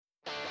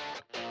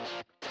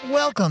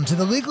Welcome to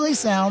the Legally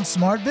Sound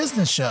Smart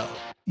Business Show,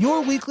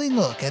 your weekly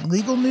look at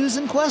legal news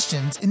and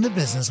questions in the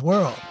business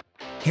world.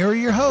 Here are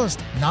your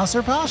hosts,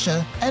 Nasser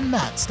Pasha and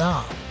Matt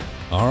Staub.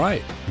 All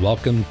right,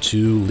 welcome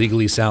to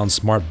Legally Sound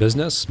Smart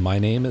Business. My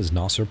name is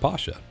Nasser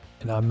Pasha.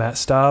 And I'm Matt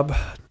Staub,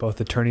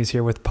 both attorneys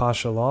here with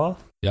Pasha Law.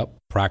 Yep,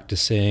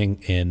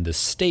 practicing in the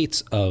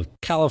states of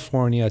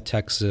California,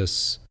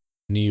 Texas,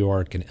 New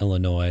York, and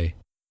Illinois.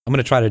 I'm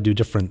going to try to do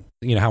different,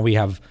 how we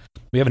have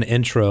an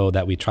intro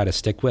that we try to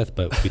stick with,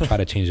 but we try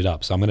to change it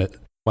up. So what I'm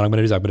going to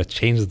do is I'm going to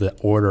change the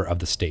order of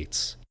the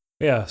states.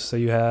 Yeah, so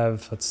you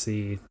have,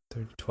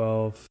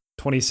 12,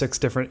 26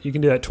 different, you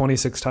can do that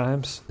 26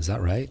 times. Is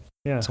that right?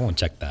 Yeah. Someone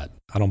check that.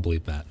 I don't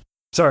believe that.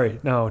 Sorry,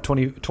 no,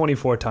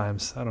 24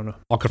 times. I don't know.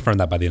 I'll confirm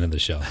that by the end of the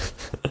show.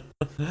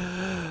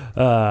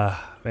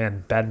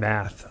 Man, bad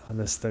math on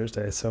this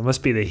Thursday. So it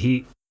must be the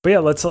heat. But yeah,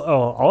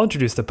 I'll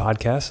introduce the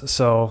podcast.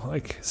 So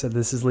like I said,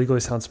 this is Legally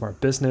Sound Smart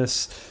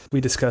Business.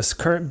 We discuss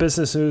current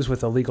business news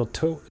with a legal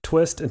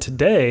twist. And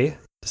today,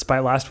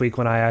 despite last week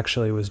when I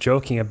actually was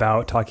talking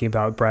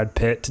about Brad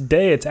Pitt,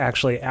 today it's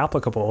actually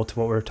applicable to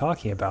what we're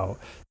talking about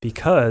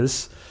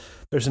because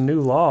there's a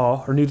new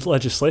law or new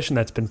legislation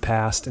that's been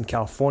passed in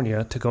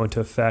California to go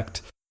into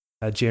effect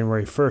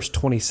January 1st,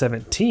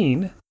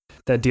 2017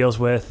 that deals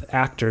with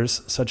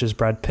actors such as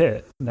Brad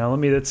Pitt. Now,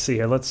 let's see.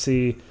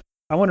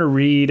 I want to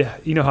read,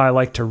 you know how I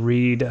like to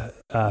read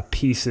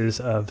pieces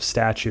of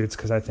statutes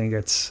because I think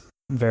it's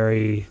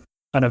very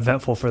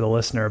uneventful for the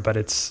listener, but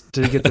it's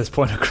to get this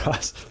point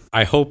across.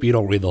 I hope you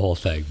don't read the whole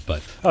thing,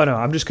 but... Oh, no,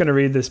 I'm just going to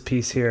read this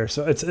piece here.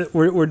 So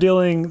we're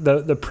dealing,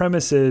 the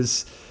premise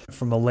is,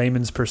 from a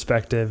layman's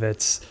perspective,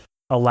 it's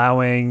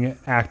allowing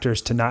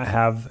actors to not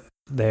have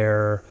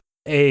their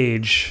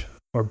age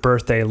or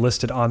birthday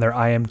listed on their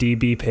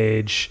IMDb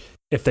page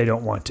if they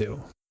don't want to.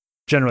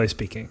 Generally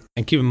speaking.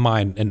 And keep in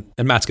mind, and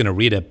Matt's going to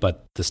read it,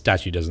 but the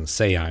statute doesn't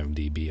say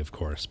IMDb, of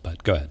course,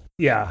 but go ahead.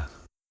 Yeah,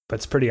 but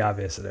it's pretty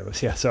obvious that it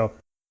was. Yeah, so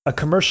a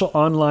commercial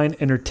online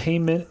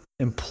entertainment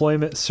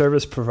employment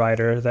service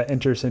provider that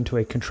enters into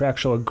a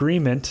contractual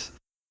agreement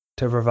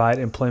to provide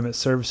employment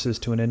services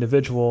to an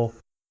individual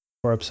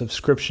for a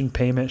subscription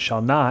payment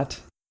shall not,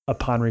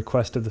 upon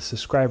request of the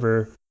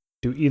subscriber,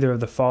 do either of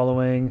the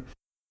following.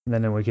 And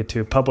then we get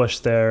to publish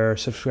their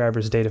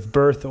subscriber's date of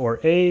birth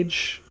or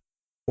age,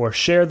 or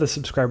share the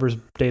subscriber's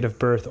date of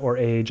birth or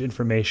age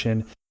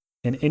information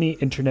in any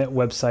internet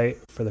website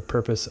for the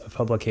purpose of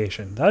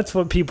publication. That's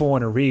what people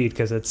want to read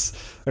because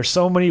there's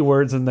so many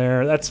words in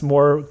there. That's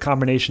more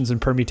combinations and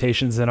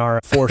permutations in our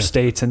 4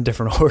 states in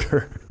different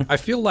order. I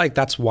feel like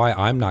that's why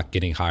I'm not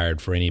getting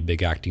hired for any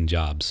big acting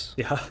jobs.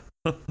 Yeah.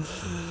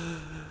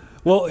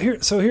 Well,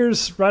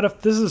 here's right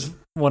off. This is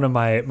one of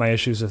my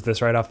issues with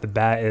this right off the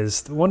bat.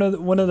 Is one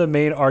of the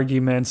main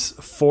arguments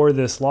for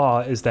this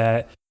law is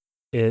that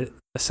it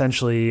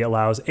essentially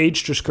allows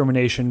age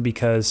discrimination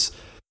because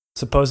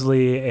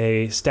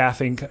supposedly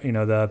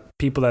the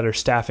people that are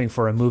staffing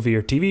for a movie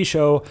or TV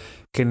show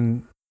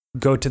can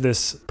go to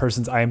this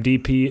person's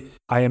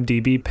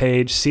IMDb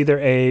page, see their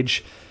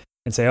age,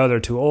 and say, oh, they're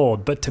too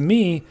old. But to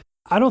me,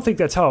 I don't think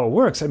that's how it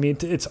works. I mean,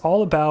 it's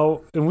all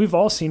about, and we've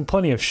all seen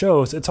plenty of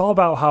shows, it's all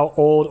about how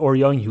old or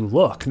young you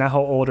look, not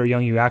how old or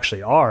young you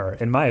actually are,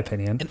 in my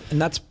opinion.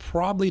 And that's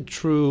probably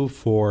true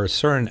for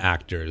certain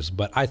actors,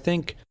 but I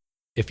think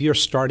if you're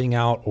starting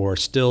out or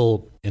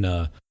still in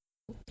a,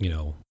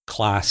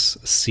 class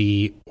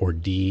C or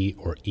D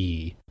or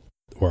E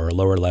or a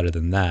lower letter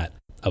than that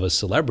of a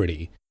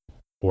celebrity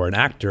or an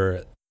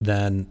actor,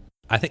 then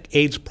I think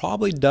age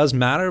probably does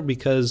matter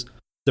because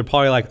they're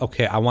probably like,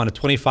 okay, I want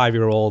a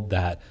 25-year-old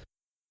that,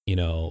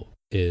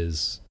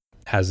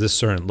 has this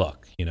certain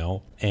look,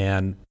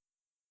 and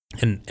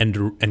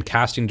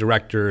casting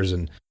directors,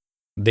 and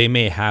they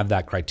may have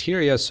that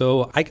criteria.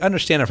 So I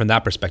understand it from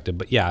that perspective.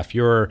 But yeah, if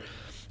you're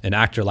an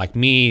actor like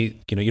me,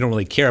 you don't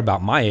really care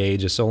about my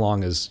age as so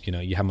long as,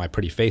 you have my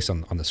pretty face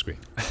on the screen.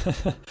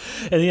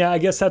 And yeah, I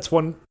guess that's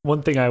one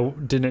thing I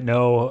didn't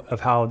know of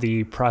how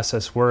the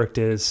process worked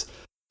is,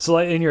 so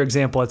like in your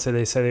example, let's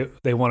say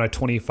they want a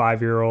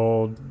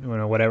 25-year-old,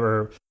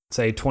 whatever,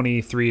 say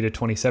 23 to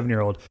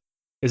 27-year-old.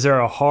 Is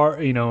there a hard,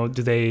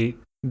 do they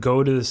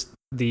go to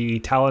the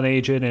talent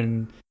agent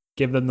and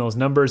give them those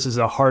numbers? Is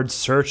it a hard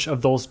search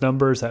of those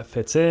numbers that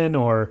fits in,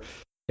 or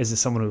is it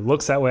someone who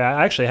looks that way?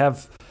 I actually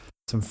have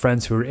some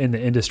friends who are in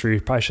the industry.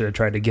 Probably should have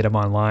tried to get them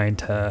online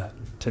to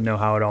know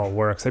how it all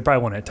works. They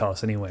probably wouldn't tell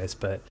us anyways,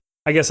 but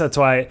I guess that's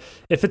why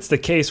if it's the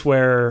case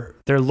where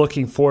they're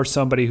looking for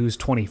somebody who's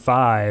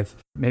 25,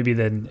 maybe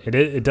then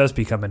it does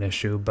become an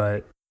issue.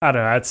 But I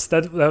don't know.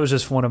 That was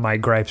just one of my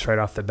gripes right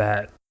off the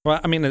bat. Well,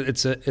 I mean,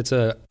 it's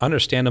a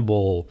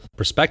understandable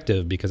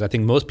perspective because I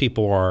think most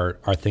people are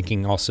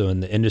thinking also in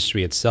the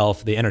industry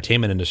itself, the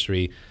entertainment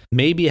industry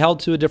may be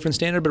held to a different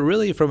standard, but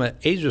really from an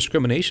age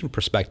discrimination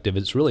perspective,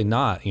 it's really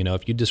not.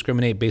 If you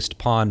discriminate based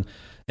upon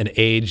an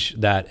age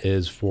that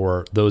is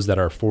for those that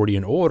are 40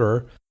 and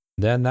older,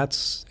 then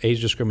that's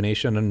age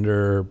discrimination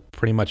under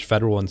pretty much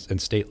federal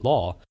and state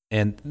law.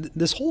 And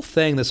this whole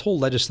thing, this whole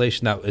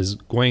legislation that is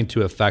going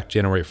to affect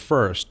January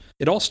 1st,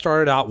 it all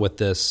started out with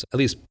this, at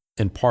least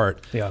in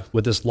part,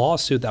 with this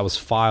lawsuit that was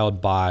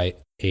filed by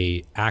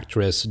a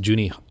actress,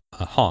 Junie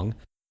Hong,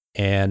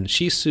 and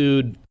she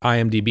sued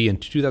IMDb in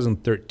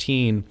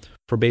 2013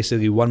 for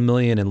basically $1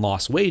 million in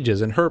lost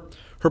wages. And her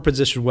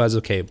position was,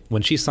 okay,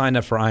 when she signed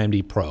up for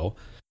IMDb Pro,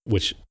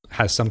 which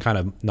has some kind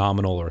of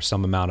nominal or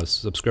some amount of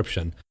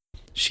subscription,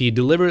 she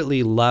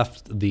deliberately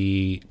left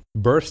the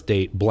birth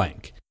date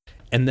blank.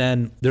 And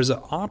then there's an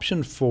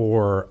option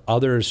for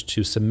others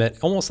to submit,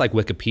 almost like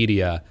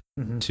Wikipedia,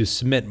 to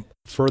submit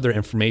further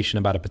information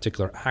about a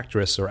particular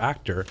actress or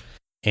actor.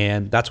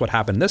 And that's what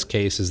happened in this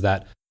case, is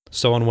that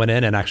someone went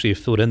in and actually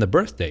filled in the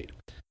birth date.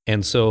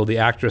 And so the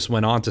actress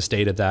went on to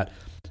state that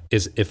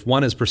if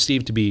one is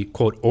perceived to be,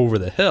 quote, over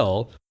the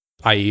hill,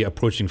 i.e.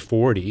 approaching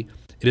 40,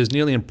 it is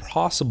nearly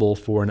impossible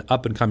for an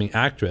up-and-coming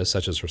actress,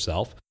 such as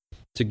herself,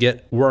 to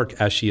get work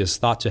as she is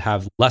thought to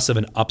have less of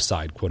an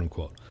upside, quote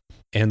unquote.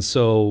 And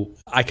so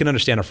I can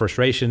understand her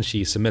frustration.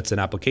 She submits an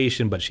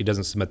application, but she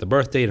doesn't submit the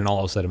birth date, and all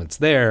of a sudden it's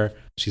there.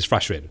 She's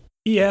frustrated.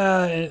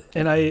 Yeah,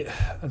 and I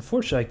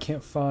unfortunately I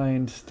can't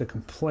find the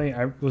complaint.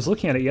 I was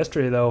looking at it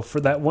yesterday though.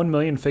 For that 1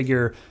 million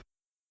figure,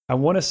 I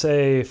want to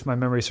say, if my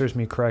memory serves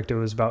me correct, it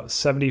was about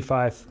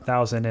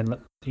 75,000 in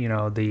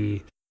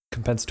the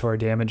compensatory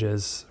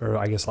damages, or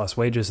I guess lost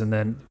wages, and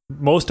then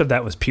most of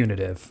that was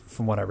punitive,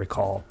 from what I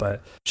recall.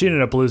 But she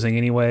ended up losing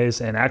anyways,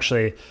 and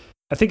actually,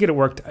 I think it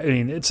worked. I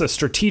mean, it's a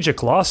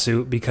strategic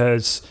lawsuit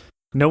because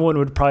no one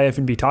would probably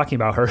even be talking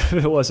about her if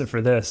it wasn't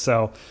for this.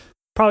 So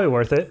probably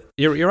worth it.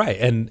 You're right.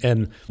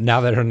 And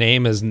now that her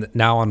name is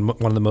now on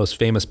one of the most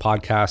famous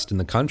podcasts in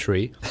the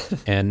country,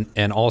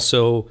 and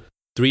also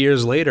 3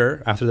 years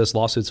later, after this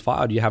lawsuit's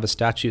filed, you have a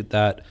statute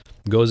that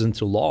goes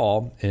into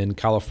law in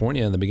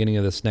California in the beginning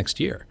of this next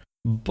year.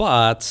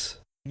 But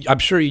I'm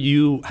sure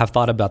you have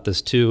thought about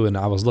this too, and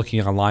I was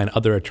looking online,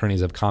 other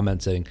attorneys have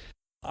commented,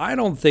 I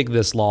don't think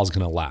this law is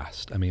going to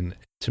last. I mean,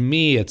 to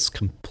me, it's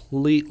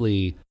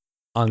completely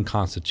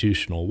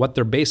unconstitutional. What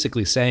they're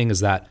basically saying is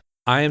that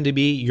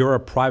IMDb, you're a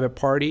private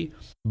party,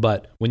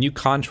 but when you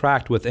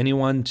contract with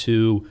anyone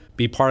to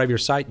be part of your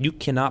site, you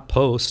cannot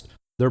post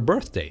their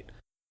birth date.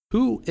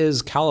 Who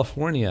is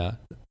California,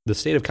 the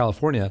state of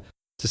California,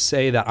 to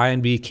say that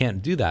IMDb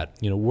can't do that?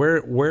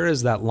 Where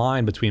is that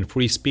line between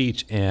free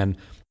speech and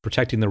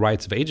protecting the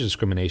rights of age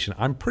discrimination?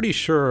 I'm pretty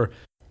sure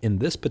in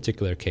this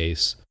particular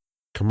case,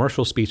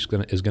 commercial speech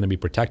is going to be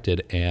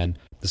protected, and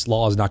this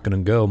law is not going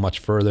to go much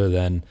further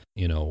than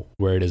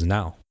where it is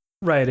now.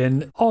 Right,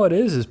 and all it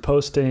is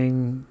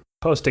posting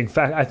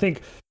fact. I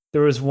think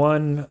there was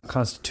one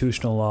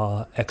constitutional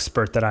law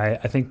expert that I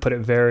think put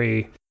it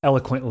very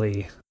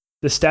eloquently.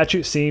 The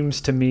statute seems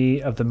to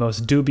me of the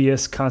most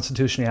dubious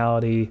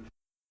constitutionality.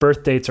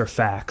 Birth dates are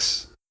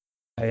facts.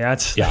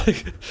 That's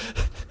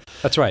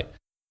right.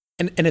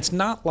 And it's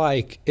not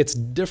like, it's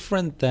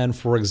different than,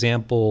 for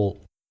example,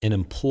 an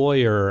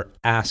employer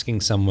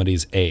asking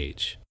somebody's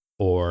age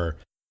or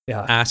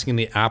asking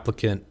the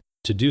applicant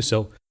to do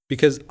so,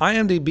 because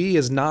IMDb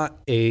is not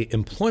a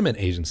employment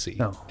agency.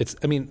 No.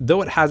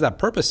 Though it has that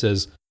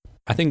purposes,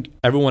 I think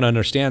everyone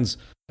understands,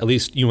 at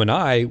least you and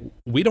I,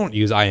 we don't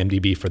use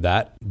IMDb for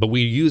that, but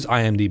we use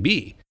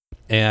IMDb.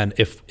 And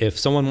if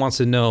someone wants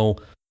to know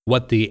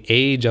what the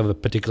age of a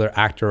particular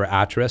actor or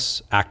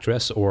actress,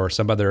 or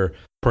some other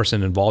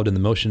person involved in the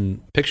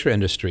motion picture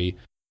industry,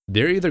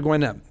 they're either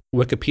going to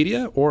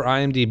Wikipedia or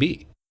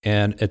IMDb.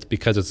 And it's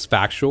because it's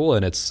factual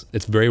and it's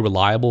very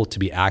reliable to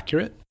be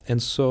accurate.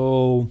 And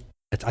so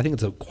I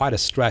think it's quite a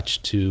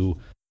stretch to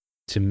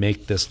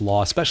make this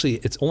law, especially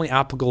it's only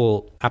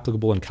applicable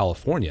in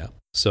California.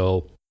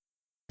 So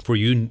for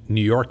you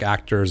New York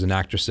actors and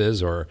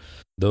actresses, or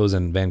those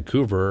in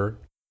Vancouver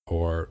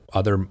or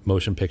other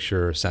motion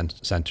picture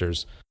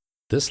centers,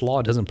 this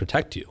law doesn't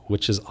protect you,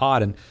 which is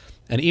odd.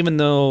 And even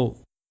though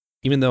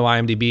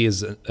IMDb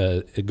is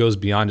it goes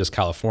beyond just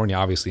California,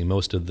 obviously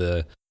most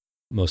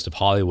of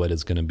Hollywood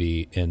is going to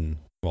be in,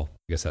 well,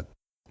 I guess that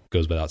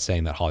goes without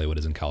saying that Hollywood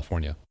is in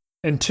California.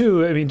 And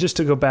two, just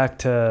to go back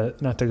to,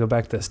 not to go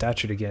back to the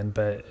statute again,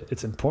 but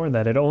it's important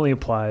that it only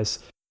applies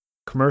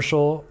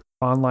commercial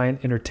online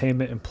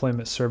entertainment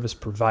employment service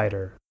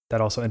provider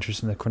that also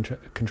enters in the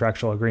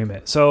contractual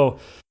agreement. So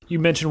you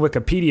mentioned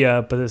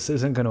Wikipedia, but this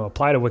isn't going to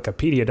apply to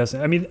Wikipedia,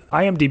 doesn't?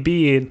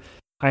 IMDb and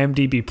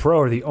IMDb Pro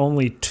are the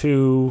only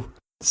two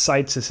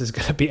sites this is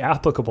going to be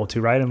applicable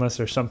to, right? Unless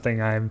there's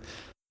something I'm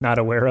not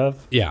aware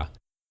of. Yeah.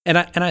 And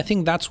I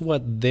think that's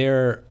what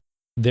their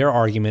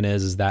argument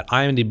is that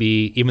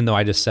IMDb, even though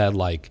I just said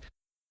like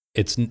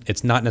it's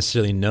not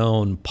necessarily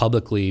known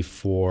publicly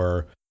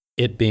for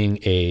it being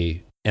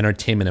a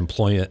entertainment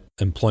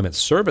employment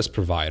service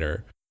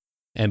provider,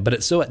 but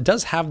it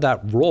does have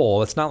that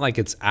role. It's not like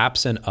it's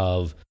absent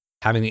of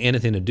having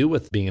anything to do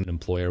with being an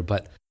employer,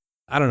 but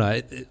I don't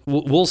know.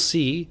 We'll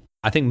see.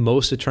 I think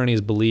most attorneys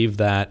believe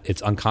that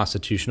it's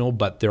unconstitutional,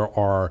 but there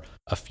are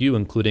a few,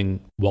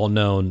 including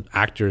well-known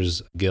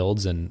actors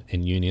guilds and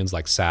unions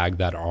like SAG,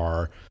 that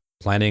are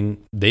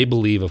planning. They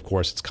believe, of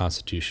course, it's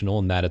constitutional,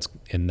 and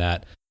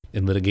that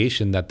in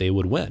litigation that they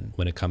would win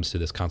when it comes to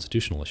this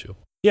constitutional issue.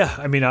 Yeah,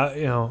 I mean,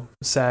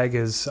 SAG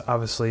is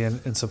obviously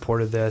in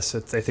support of this.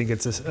 I think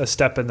it's a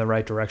step in the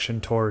right direction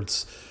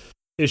towards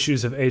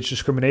issues of age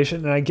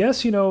discrimination. And I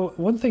guess,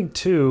 one thing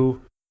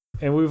too,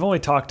 and we've only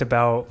talked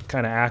about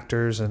kind of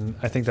actors, and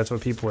I think that's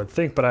what people would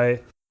think, but I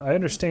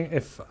understand,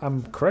 if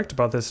I'm correct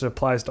about this, it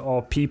applies to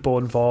all people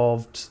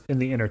involved in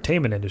the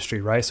entertainment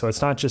industry, right? So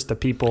it's not just the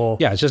people.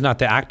 Yeah, it's just not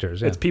the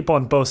actors. Yeah. It's people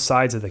on both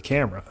sides of the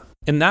camera.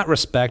 In that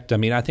respect, I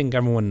mean, I think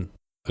everyone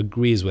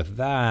agrees with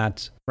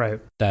that, right?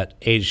 That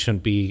age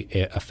shouldn't be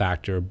a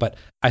factor. But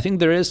I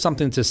think there is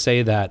something to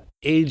say that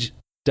age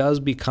does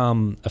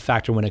become a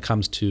factor when it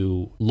comes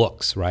to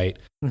looks, right?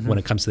 Mm-hmm. When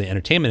it comes to the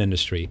entertainment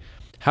industry.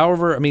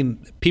 However, I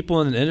mean, people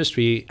in the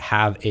industry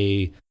have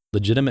a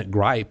legitimate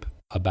gripe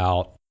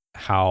about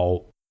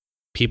how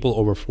people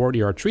over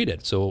 40 are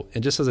treated. So,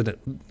 and just as a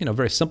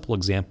very simple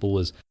example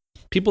is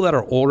people that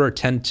are older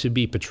tend to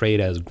be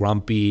portrayed as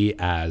grumpy,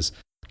 as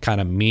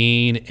kind of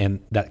mean, and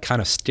that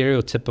kind of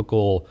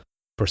stereotypical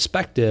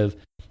perspective.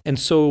 And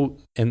so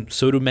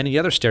do many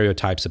other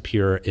stereotypes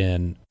appear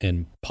in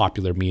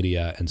popular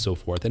media and so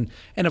forth. And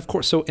of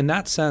course, so in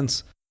that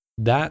sense,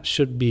 that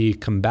should be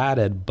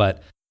combated.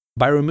 But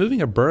by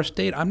removing a birth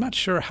date, I'm not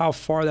sure how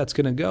far that's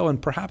going to go.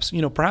 And perhaps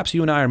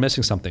you and I are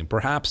missing something.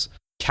 Perhaps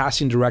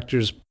casting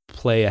directors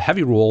play a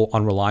heavy role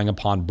on relying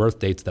upon birth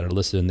dates that are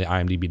listed in the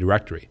IMDb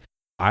directory.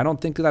 I don't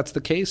think that's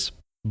the case,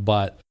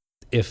 but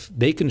if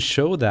they can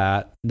show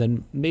that,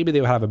 then maybe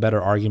they will have a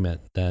better argument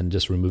than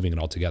just removing it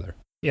altogether.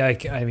 Yeah,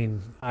 I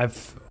mean, I'll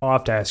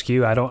have to ask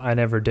you. I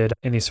never did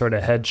any sort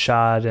of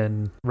headshot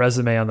and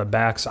resume on the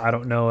back, so I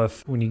don't know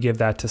if when you give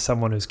that to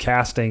someone who's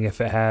casting, if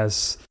it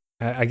has.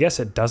 I guess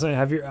it doesn't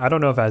have I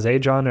don't know if it has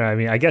age on it. I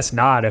mean, I guess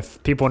not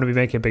if people want to be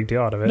making a big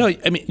deal out of it. No,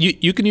 I mean,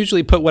 you can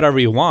usually put whatever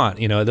you want.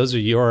 Those are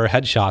your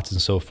headshots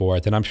and so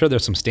forth. And I'm sure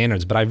there's some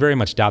standards, but I very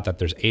much doubt that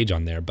there's age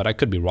on there. But I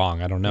could be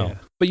wrong. I don't know. Yeah.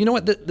 But you know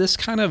what? This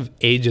kind of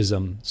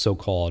ageism,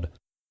 so-called,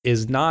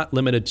 is not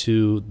limited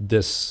to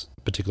this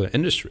particular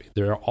industry.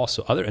 There are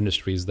also other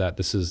industries that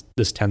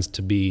this tends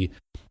to be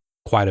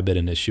quite a bit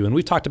an issue. And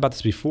we've talked about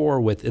this before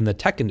in the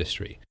tech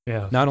industry.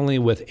 Yeah. Not only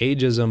with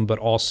ageism, but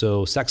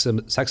also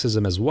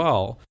sexism as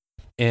well.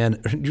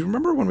 And do you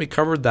remember when we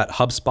covered that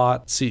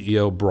HubSpot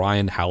CEO,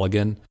 Brian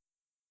Halligan?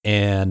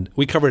 And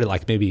we covered it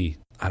like maybe,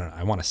 I don't know,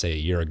 I want to say a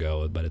year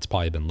ago, but it's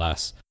probably been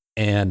less.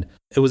 And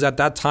it was at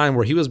that time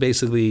where he was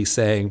basically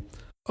saying,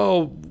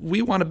 oh,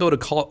 we want to build a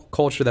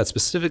culture that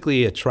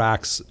specifically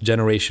attracts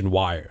Generation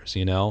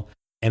Yers,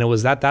 And it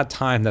was at that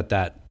time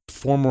that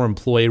former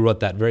employee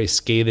wrote that very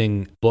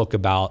scathing book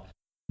about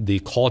the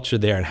culture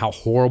there and how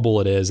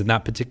horrible it is. And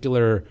that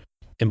particular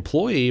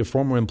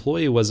former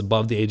employee was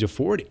above the age of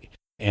 40.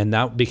 And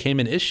that became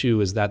an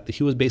issue, is that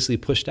he was basically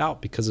pushed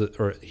out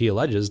or he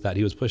alleges that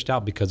he was pushed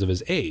out because of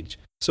his age.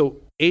 So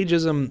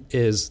ageism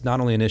is not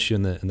only an issue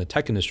in the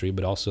tech industry,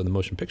 but also in the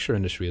motion picture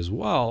industry as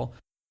well.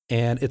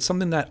 And it's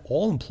something that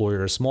all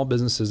employers, small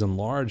businesses and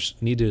large,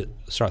 need to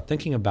start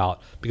thinking about.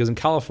 Because in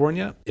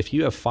California, if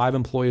you have 5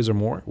 employees or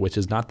more, which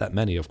is not that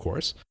many, of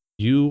course,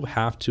 you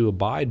have to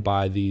abide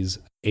by these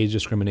age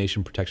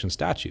discrimination protection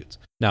statutes.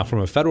 Now, from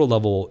a federal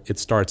level, it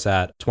starts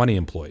at 20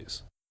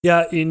 employees.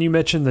 Yeah, and you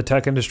mentioned the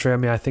tech industry. I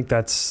mean, I think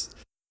that's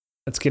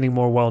getting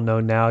more well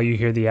known now. You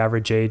hear the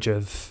average age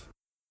of,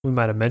 we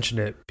might have mentioned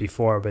it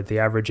before, but the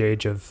average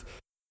age of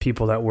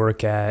people that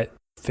work at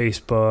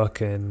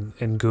Facebook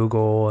and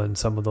Google and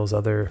some of those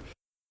other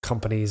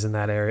companies in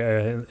that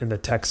area, in the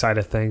tech side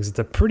of things, it's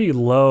a pretty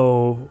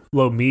low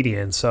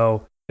median.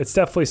 So it's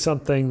definitely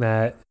something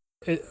that,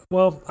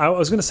 I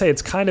was going to say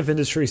it's kind of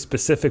industry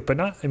specific, but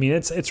not. I mean,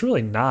 it's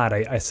really not.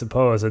 I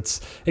suppose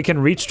it can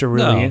reach to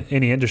really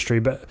any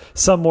industry, but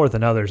some more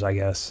than others, I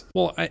guess.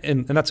 Well,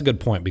 and that's a good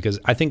point, because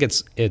I think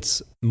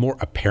it's more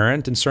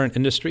apparent in certain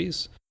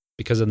industries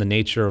because of the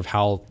nature of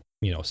how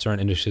certain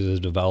industries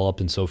have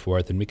developed and so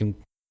forth, and we can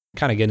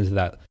kind of get into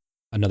that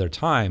another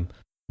time.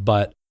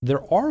 But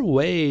there are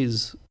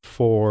ways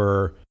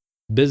for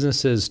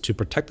businesses to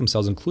protect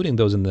themselves, including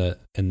those in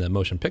the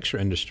motion picture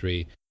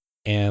industry.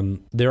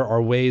 And there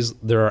are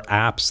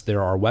apps,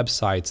 there are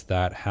websites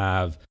that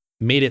have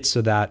made it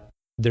so that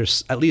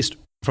there's, at least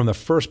from the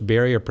first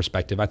barrier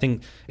perspective, I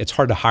think it's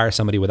hard to hire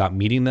somebody without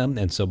meeting them.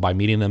 And so by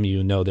meeting them,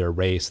 their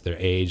race, their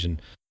age,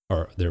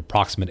 or their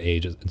approximate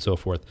age and so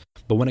forth.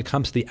 But when it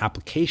comes to the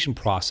application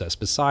process,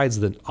 besides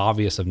the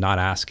obvious of not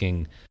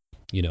asking,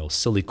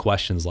 silly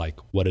questions like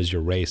what is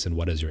your race and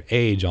what is your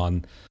age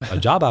on a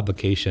job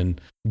application,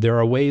 there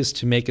are ways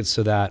to make it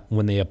so that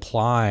when they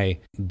apply,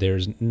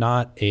 there's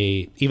not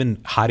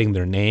even hiding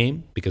their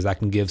name, because that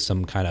can give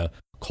some kind of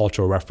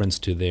cultural reference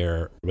to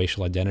their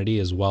racial identity,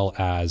 as well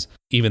as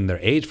even their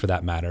age for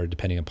that matter,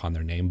 depending upon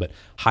their name, but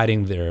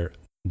hiding their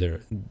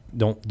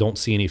don't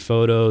see any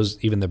photos,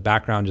 even the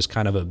background, just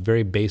kind of a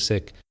very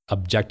basic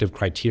objective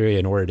criteria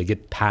in order to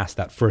get past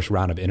that first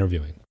round of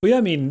interviewing. Well, yeah,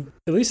 I mean,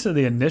 at least in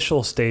the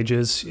initial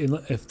stages,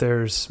 if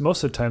there's,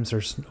 most of the times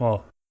there's,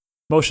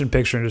 motion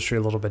picture industry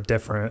a little bit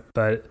different,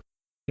 but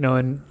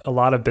in a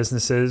lot of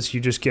businesses,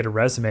 you just get a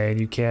resume and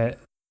you can't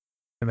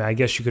I mean, I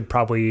guess you could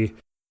probably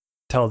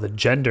tell the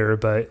gender,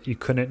 but you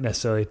couldn't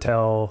necessarily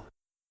tell.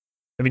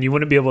 I mean, you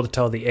wouldn't be able to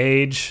tell the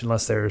age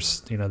unless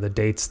there's, the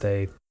dates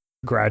they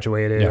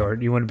graduated, or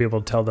you wouldn't be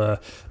able to tell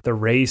the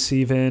race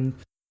even.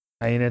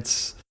 I mean,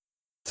 so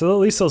at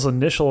least those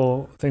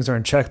initial things are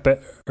in check,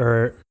 but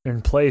are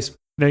in place.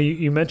 Now,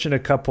 you mentioned a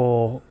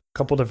couple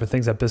different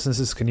things that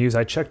businesses can use.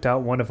 I checked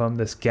out one of them,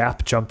 this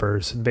gap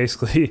jumpers, and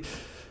basically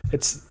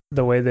it's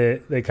the way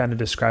they kind of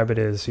describe it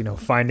is,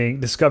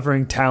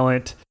 discovering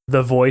talent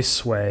the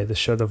Voice way, the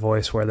show The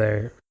Voice,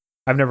 where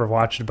I've never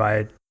watched it, but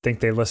I think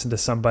they listen to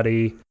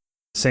somebody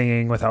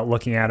singing without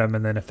looking at them,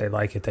 and then if they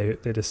like it,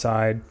 they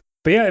decide.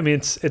 But yeah, I mean,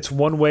 it's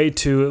one way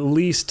to at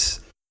least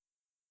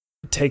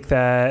take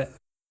that,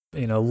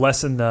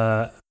 lessen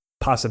the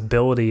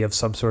possibility of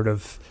some sort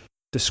of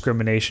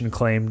discrimination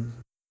claim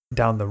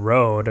down the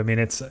road. I mean,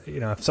 it's,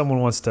 if someone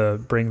wants to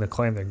bring the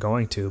claim, they're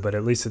going to, but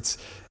at least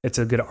it's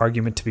a good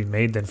argument to be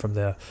made then from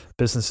the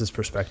business's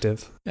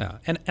perspective. Yeah.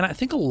 And I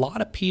think a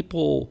lot of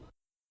people,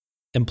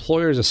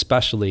 employers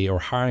especially, or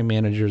hiring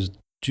managers,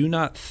 do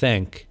not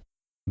think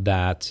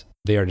that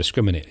they are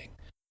discriminating.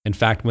 In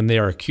fact, when they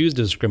are accused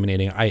of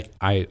discriminating,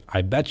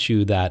 I bet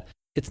you that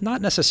it's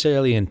not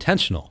necessarily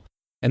intentional.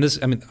 And this,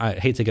 I mean, I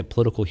hate to get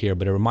political here,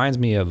 but it reminds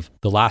me of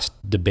the last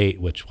debate,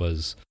 which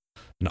was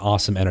an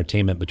awesome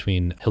entertainment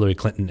between Hillary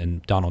Clinton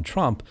and Donald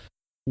Trump,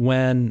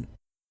 when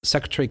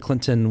Secretary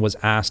Clinton was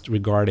asked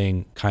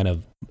regarding kind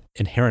of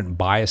inherent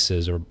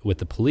biases or with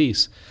the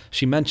police.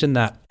 She mentioned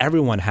that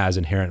everyone has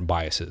inherent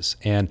biases,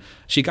 and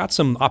she got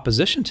some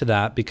opposition to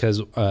that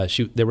because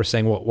they were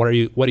saying, "Well, what are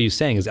you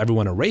saying? Is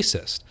everyone a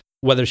racist?"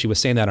 Whether she was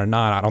saying that or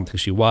not, I don't think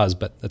she was,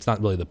 but that's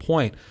not really the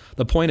point.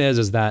 The point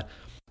is that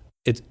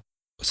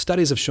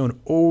studies have shown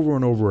over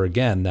and over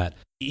again that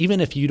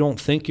even if you don't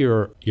think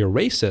you're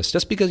racist,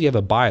 just because you have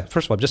a bias,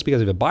 first of all, just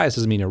because you have a bias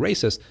doesn't mean you're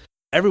racist.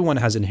 Everyone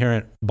has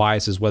inherent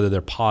biases, whether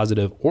they're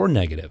positive or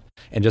negative.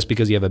 And just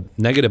because you have a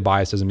negative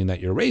bias doesn't mean that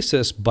you're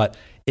racist, but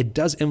it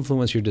does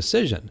influence your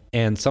decision.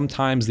 And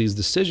sometimes these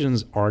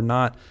decisions are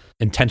not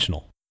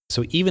intentional.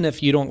 So even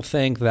if you don't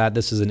think that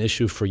this is an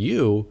issue for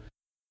you,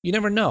 you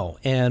never know.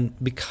 And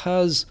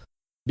because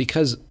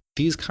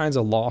these kinds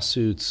of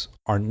lawsuits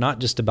are not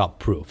just about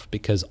proof,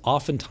 because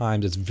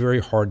oftentimes it's very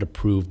hard to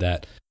prove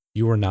that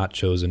you were not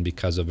chosen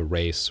because of a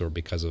race or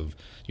because of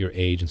your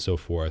age and so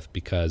forth,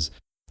 because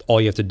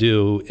all you have to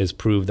do is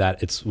prove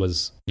that it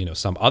was,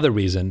 some other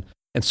reason.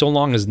 And so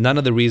long as none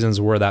of the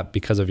reasons were that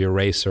because of your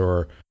race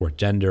or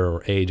gender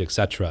or age,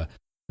 etc.,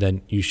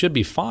 then you should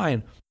be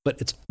fine.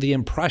 But it's the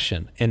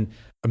impression. And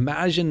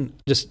imagine,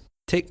 just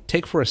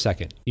take for a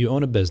second, you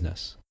own a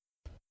business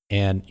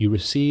and you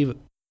receive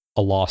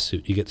a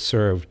lawsuit, you get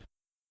served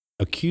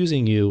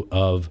accusing you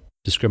of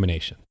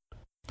discrimination.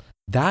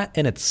 That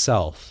in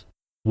itself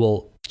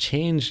will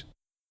change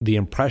the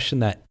impression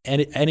that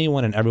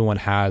anyone and everyone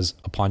has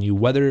upon you,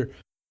 whether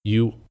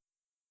you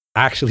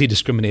actually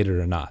discriminated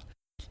or not.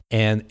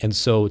 And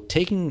so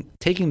taking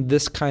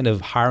this kind of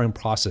hiring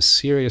process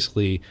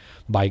seriously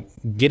by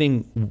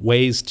getting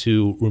ways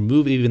to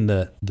remove even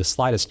the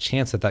slightest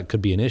chance that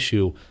could be an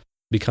issue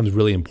becomes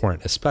really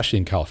important, especially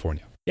in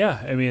California.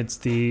 Yeah, I mean,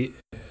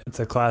 it's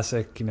a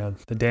classic,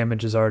 the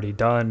damage is already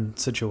done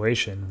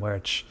situation,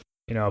 which,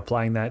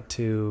 applying that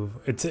to,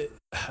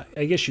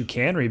 I guess you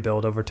can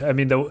rebuild over time. I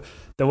mean,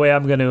 the way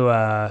I'm going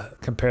to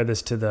compare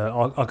this to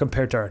I'll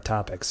compare it to our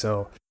topic.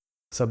 So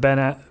Ben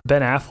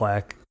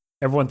Affleck,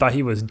 everyone thought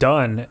he was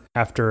done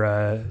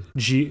after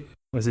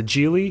was it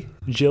Geely?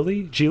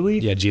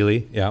 Yeah,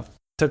 Geely, yeah.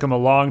 Took him a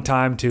long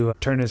time to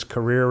turn his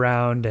career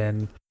around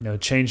and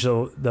change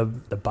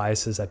the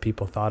biases that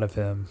people thought of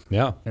him.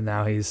 Yeah, and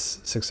now he's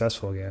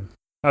successful again.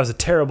 That was a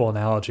terrible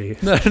analogy.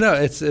 No,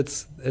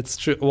 it's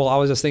true. Well, I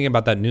was just thinking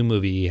about that new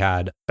movie he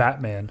had,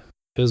 Batman.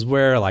 It was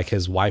where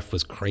his wife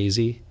was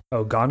crazy.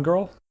 Oh, Gone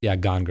Girl? Yeah,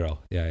 Gone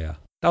Girl. Yeah.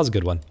 That was a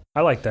good one.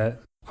 I like that.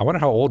 I wonder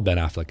how old Ben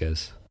Affleck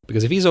is.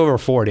 Because if he's over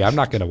 40, I'm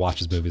not going to watch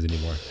his movies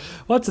anymore.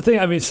 Well, that's the thing.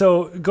 I mean,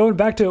 so going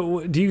back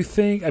to, do you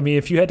think,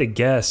 if you had to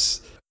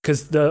guess,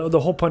 because the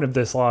whole point of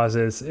this law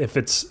is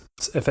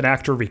if an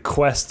actor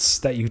requests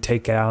that you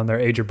take it out on their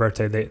age or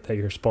birthday,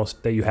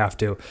 that you have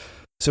to.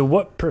 So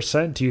what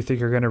 % do you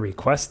think are going to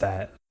request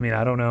that? I mean,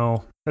 I don't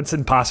know. That's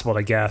impossible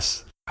to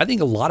guess. I think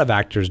a lot of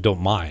actors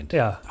don't mind.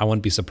 Yeah. I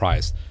wouldn't be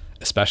surprised,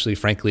 especially,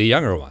 frankly,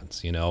 younger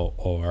ones,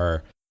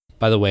 or,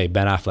 by the way,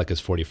 Ben Affleck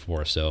is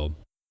 44, so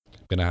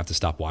I'm going to have to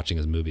stop watching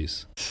his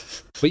movies.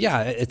 But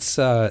yeah, it's,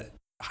 I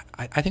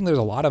think there's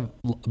a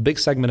big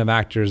segment of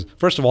actors.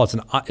 First of all, it's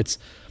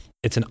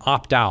an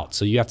opt-out,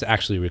 so you have to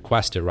actually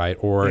request it, right?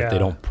 Or if they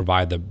don't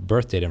provide the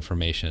birth date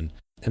information.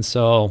 And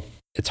so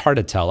it's hard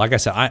to tell. Like I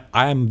said,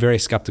 I'm very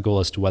skeptical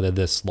as to whether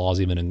this law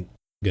is even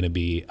going to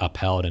be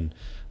upheld and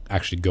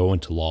actually go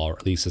into law, or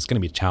at least it's going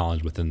to be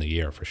challenged within the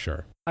year for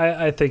sure.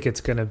 I think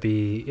it's going to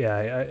be,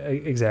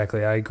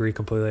 exactly. I agree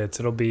completely. I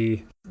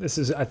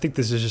think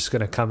this is just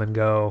going to come and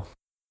go.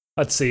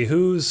 Let's see,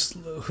 who's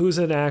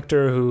an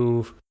actor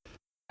who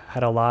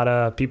had a lot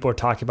of people are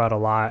talking about a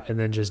lot and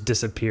then just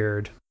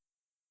disappeared.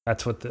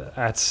 That's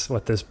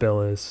what this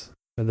bill is.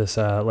 or this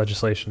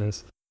legislation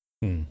is.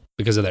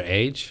 Because of their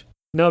age?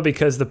 No,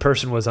 because the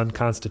person was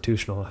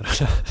unconstitutional. I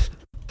don't know.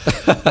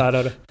 I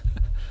don't know.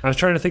 I was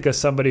trying to think of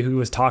somebody who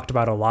was talked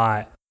about a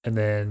lot, and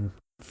then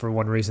for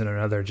one reason or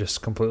another,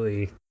 just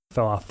completely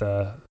fell off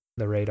the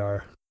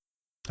radar.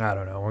 I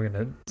don't know. We're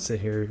gonna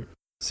sit here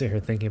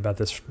thinking about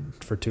this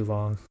for too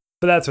long.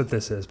 But that's what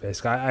this is,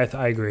 basically.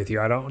 I agree with you.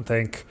 I don't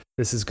think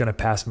this is gonna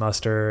pass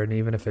muster, and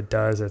even if it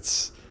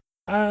does,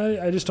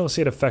 I just don't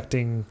see it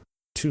affecting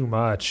too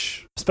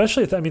much.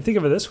 Especially think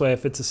of it this way: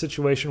 if it's a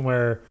situation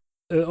where,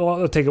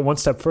 I'll take it one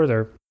step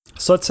further.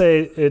 So let's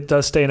say it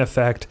does stay in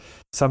effect.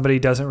 Somebody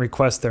doesn't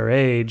request their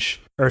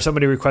age, or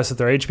somebody requests that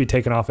their age be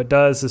taken off. It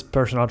does. This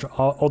person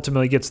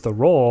ultimately gets the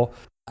role.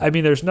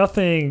 There's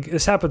nothing.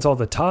 This happens all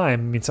the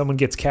time. Someone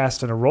gets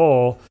cast in a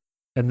role,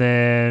 and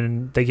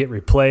then they get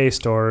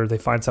replaced, or they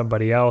find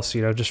somebody else.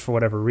 Just for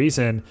whatever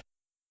reason.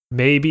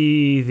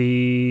 Maybe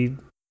the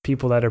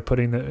people that are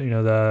putting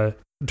the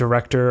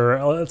director,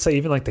 or let's say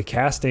even like the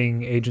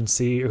casting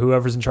agency, or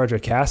whoever's in charge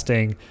of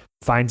casting,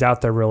 finds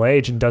out their real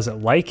age and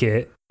doesn't like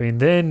it.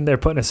 Then they're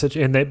put in a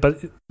situation, but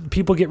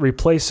people get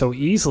replaced so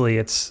easily.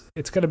 It's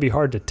going to be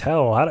hard to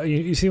tell.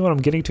 You see what I'm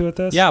getting to with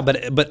this? Yeah, but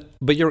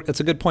it's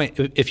a good point.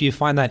 If you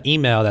find that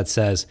email that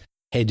says,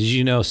 "Hey, did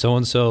you know so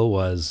and so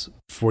was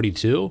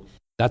 42?"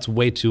 That's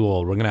way too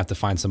old. We're going to have to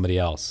find somebody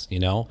else.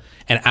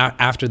 And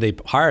after they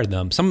hired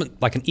them,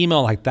 like an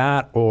email like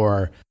that,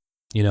 or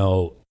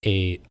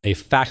a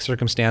fact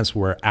circumstance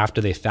where after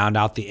they found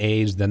out the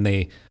age, then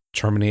they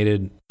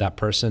terminated that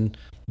person.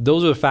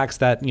 Those are the facts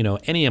that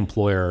any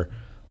employer.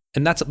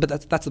 And that's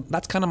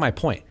kind of my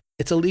point.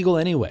 It's illegal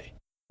anyway,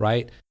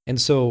 right? And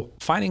so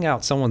finding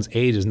out someone's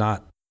age is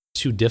not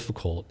too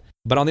difficult.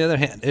 But on the other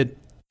hand,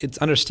 it's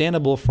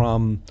understandable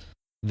from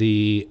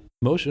the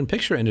motion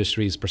picture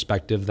industry's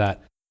perspective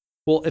that,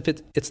 well, if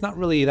it's not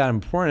really that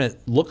important,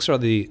 looks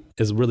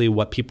is really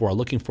what people are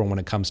looking for when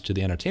it comes to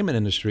the entertainment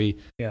industry.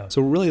 Yeah.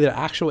 So really, their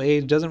actual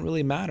age doesn't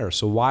really matter.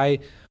 So why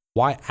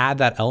add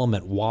that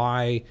element?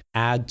 Why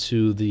add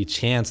to the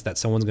chance that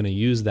someone's going to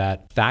use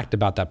that fact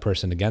about that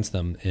person against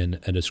them in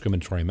a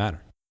discriminatory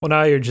manner? Well,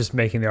 now you're just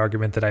making the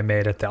argument that I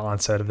made at the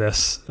onset of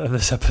this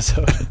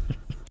episode.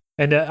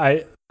 And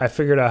I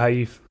figured out how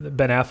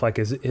Ben Affleck,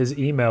 his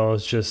email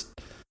is just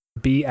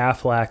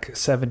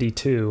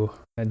baffleck72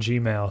 at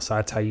Gmail. So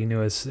that's how you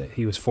knew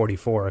he was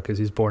 44, because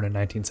he was born in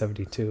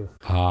 1972.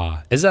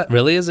 Is that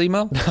really his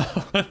email? No.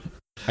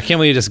 I can't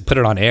believe you just put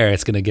it on air.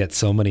 He's going to get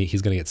so many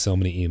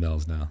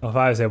emails now. Well, if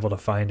I was able to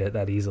find it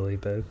that easily,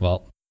 but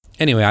well,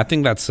 anyway, I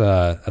think that's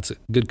a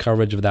good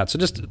coverage of that. So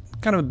just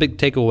kind of a big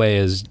takeaway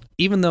is,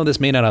 even though this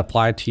may not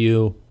apply to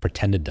you,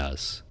 pretend it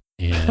does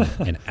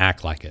and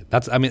act like it.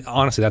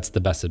 Honestly, that's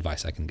the best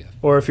advice I can give.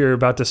 Or if you're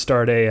about to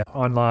start a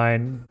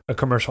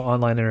commercial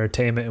online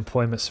entertainment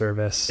employment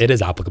service, it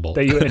is applicable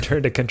that you enter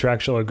into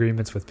contractual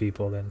agreements with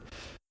people, then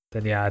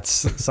yeah, it's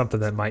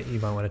something that you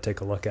might want to take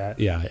a look at.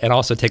 Yeah, and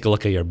also take a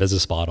look at your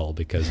business model,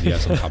 because you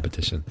have some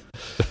competition.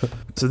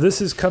 So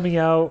this will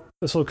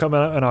come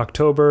out in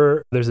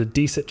October. There's a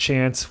decent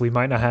chance we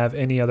might not have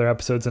any other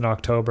episodes in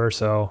October.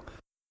 So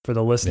for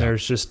the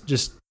listeners,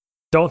 just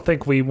don't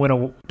think we're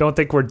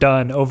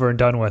done, over and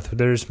done with.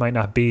 There just might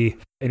not be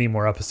any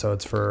more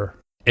episodes for.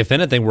 If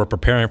anything, we're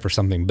preparing for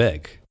something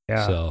big.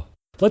 Yeah. So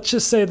let's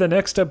just say the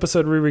next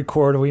episode we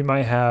record, we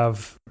might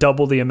have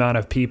double the amount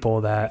of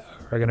people that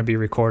are going to be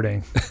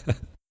recording,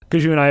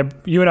 because you and I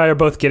are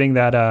both getting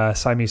that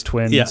Siamese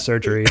twin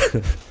surgery.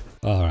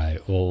 All right,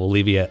 well, we'll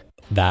leave you at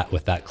that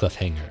with that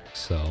cliffhanger.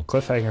 So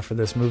cliffhanger for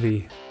this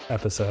movie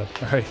episode.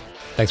 All right,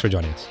 thanks for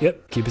joining us.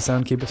 Yep, keep it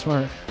sound, keep it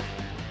smart.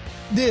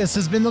 This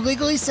has been the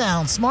Legally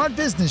Sound Smart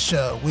Business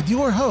Show with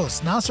your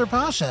hosts Nasser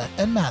Pasha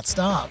and Matt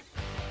Staub.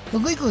 The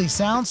Legally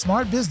Sound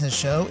Smart Business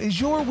Show is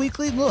your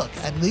weekly look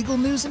at legal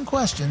news and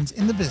questions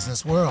in the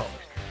business world.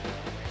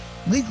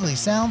 Legally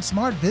Sound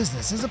Smart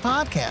Business is a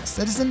podcast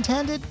that is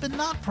intended but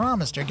not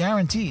promised or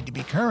guaranteed to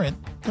be current,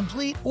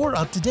 complete, or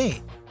up to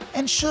date,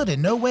 and should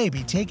in no way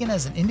be taken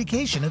as an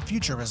indication of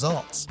future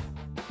results.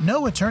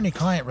 No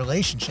attorney-client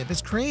relationship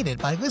is created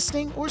by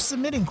listening or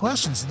submitting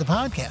questions to the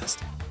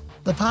podcast.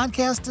 The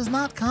podcast does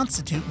not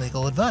constitute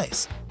legal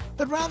advice,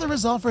 but rather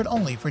is offered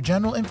only for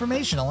general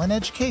informational and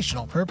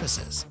educational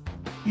purposes.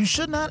 You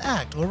should not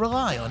act or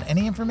rely on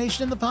any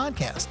information in the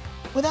podcast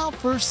without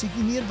first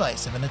seeking the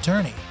advice of an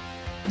attorney.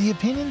 The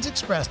opinions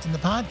expressed in the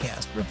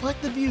podcast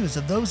reflect the views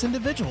of those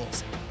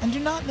individuals and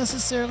do not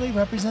necessarily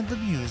represent the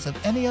views of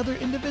any other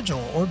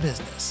individual or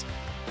business.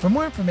 For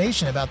more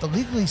information about the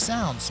Legally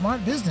Sound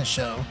Smart Business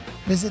Show,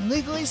 visit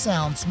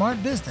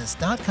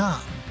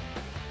LegallySoundSmartBusiness.com.